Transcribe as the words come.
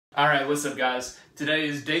Alright, what's up guys? Today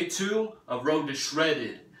is day 2 of Road to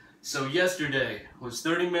Shredded. So yesterday was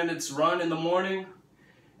 30 minutes run in the morning,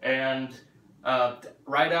 and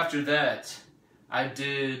right after that I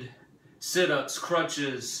did sit-ups,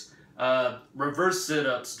 crutches, reverse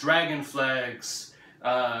sit-ups, dragon flags,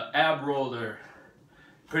 ab roller.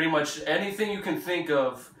 Pretty much anything you can think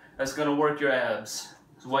of that's going to work your abs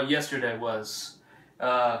is what yesterday was.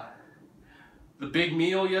 The big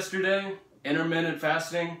meal yesterday, intermittent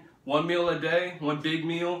fasting, 1 meal a day, one big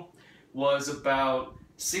meal, was about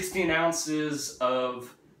 16 ounces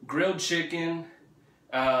of grilled chicken,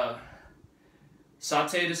 sauteed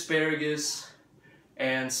asparagus,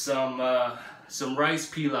 and some rice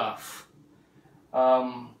pilaf.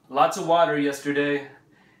 Lots of water yesterday,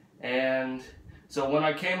 and so when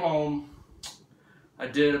I came home, I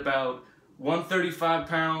did about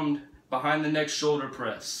 135-pound behind the neck shoulder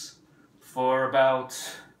press for about,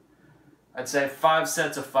 I'd say, 5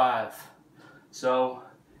 sets of 5. So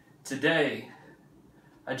today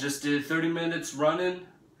I just did 30 minutes running,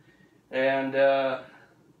 and I'm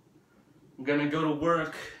gonna go to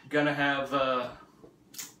work. Gonna have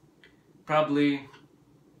probably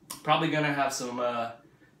gonna have some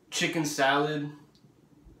chicken salad.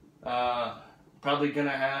 Probably gonna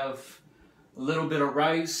have a little bit of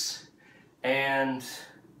rice and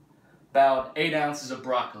about 8 ounces of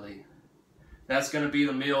broccoli. That's going to be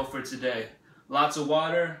the meal for today. Lots of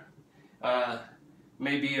water,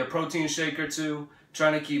 maybe a protein shake or two.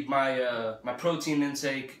 Trying to keep my my protein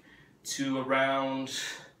intake to around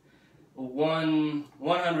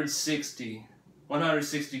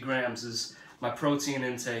 160 grams is my protein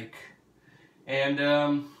intake. And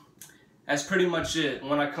that's pretty much it.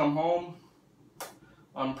 When I come home,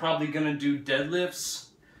 I'm probably going to do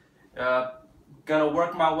deadlifts. Gonna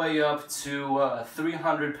work my way up to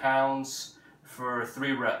 300 pounds for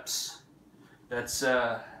 3 reps. That's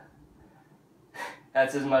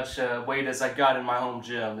as much weight as I got in my home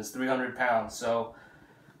gym, is 300 pounds. So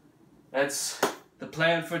that's the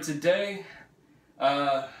plan for today.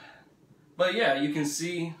 But yeah, you can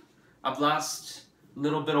see I've lost a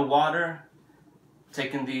little bit of water,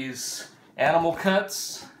 taking these animal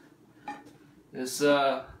cuts. This,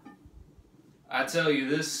 I tell you,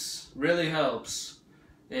 this really helps.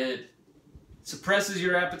 It suppresses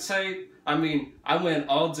your appetite. I mean, I went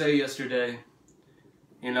all day yesterday,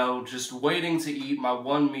 you know, just waiting to eat my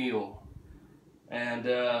 1 meal. And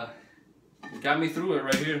it got me through it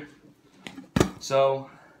right here. So,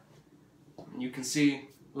 you can see,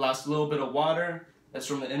 lost a little bit of water. That's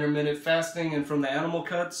from the intermittent fasting and from the animal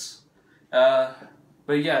cuts. But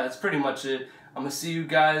yeah, that's pretty much it. I'm gonna see you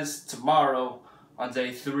guys tomorrow on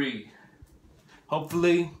day 3.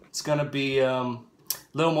 Hopefully, it's gonna be a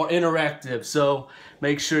little more interactive. So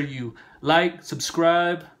make sure you like,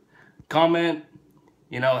 subscribe, comment.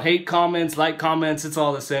 You know, hate comments, like comments, it's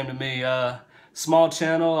all the same to me. Small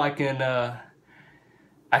channel, I can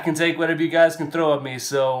take whatever you guys can throw at me.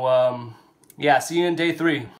 So yeah, see you in day 3.